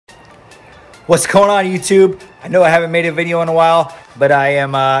What's going on, YouTube? I know I haven't made a video in a while, but I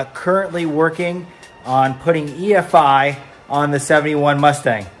am currently working on putting EFI on the 71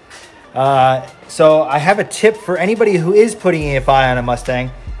 Mustang. So I have a tip for anybody who is putting EFI on a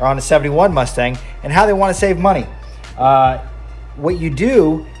Mustang or on a 71 Mustang and how they want to save money. What you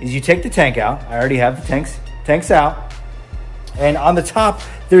do is you take the tank out. I already have the tanks out. And on the top,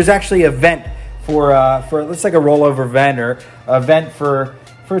 there's actually a vent for it looks like a rollover vent or a vent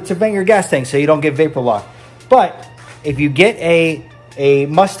to vent your gas tank so you don't get vapor lock. But if you get a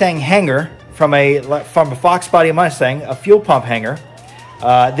Mustang hanger from a Fox body Mustang, a fuel pump hanger,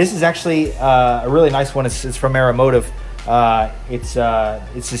 this is actually a really nice one. It's from Aeromotive. It's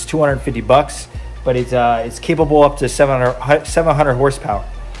just $250, but it's capable up to 700 horsepower.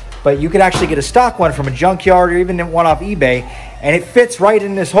 But you could actually get a stock one from a junkyard or even one off eBay, and it fits right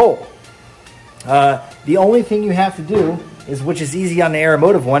in this hole. The only thing you have to do is, which is easy on the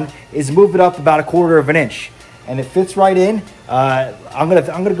Aeromotive one, is move it up about 1/4 of an inch, and it fits right in. I'm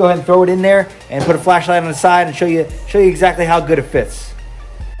gonna go ahead and throw it in there and put a flashlight on the side and show you exactly how good it fits.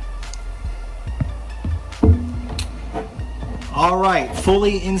 All right,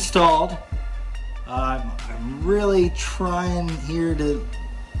 fully installed. I'm really trying here to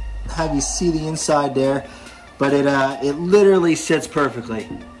have you see the inside there, but it literally sits perfectly.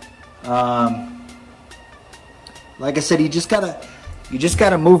 Like I said, you just gotta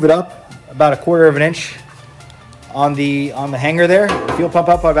move it up about 1/4 of an inch on the hanger there. The fuel pump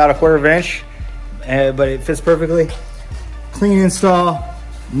up about 1/4 of an inch, but it fits perfectly. Clean install,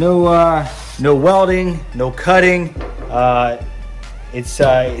 no welding, no cutting. It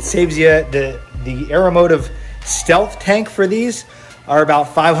saves you the Aeromotive Stealth tank for these are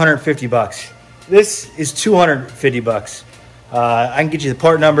about $550. This is $250. I can get you the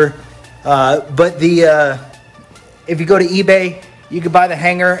part number, but if you go to eBay, you can buy the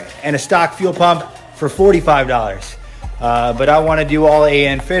hanger and a stock fuel pump for $45. But I want to do all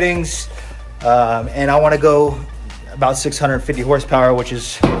AN fittings, and I want to go about 650 horsepower, which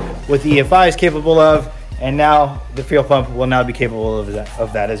is what the EFI is capable of, and now the fuel pump will now be capable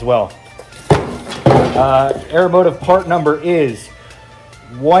of that as well. Aeromotive part number is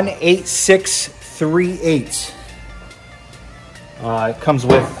 18638. It comes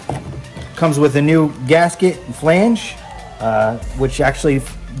with a new gasket and flange, which actually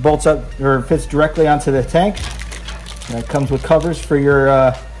bolts up or fits directly onto the tank. And it comes with covers for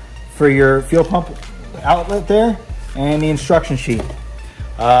your fuel pump outlet there, and the instruction sheet.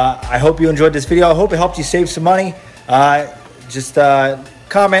 I hope you enjoyed this video. I hope it helped you save some money. Just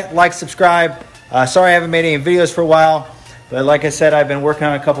comment, like, subscribe. Sorry I haven't made any videos for a while, but like I said, I've been working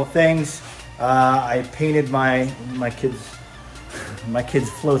on a couple things. I painted my kids'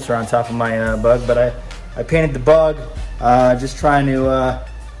 floats are on top of my bug, but I painted the bug, just trying to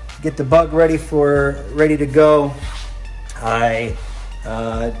get the bug ready to go. I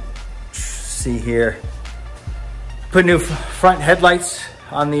see here, put new front headlights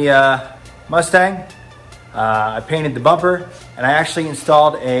on the Mustang. I painted the bumper, and I actually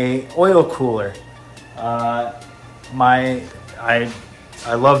installed a oil cooler. I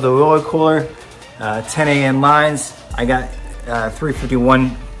love the oil cooler. 10 AN lines. I got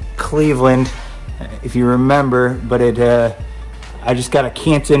 351 Cleveland, if you remember, but I just got a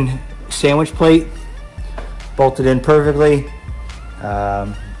Canton sandwich plate bolted in perfectly.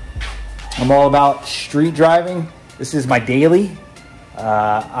 I'm all about street driving. This is my daily.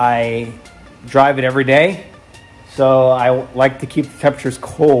 I drive it every day, so I like to keep the temperatures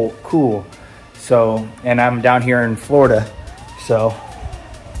cool. So, and I'm down here in Florida, so.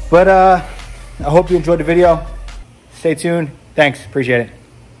 But I hope you enjoyed the video. Stay tuned. Thanks. Appreciate it.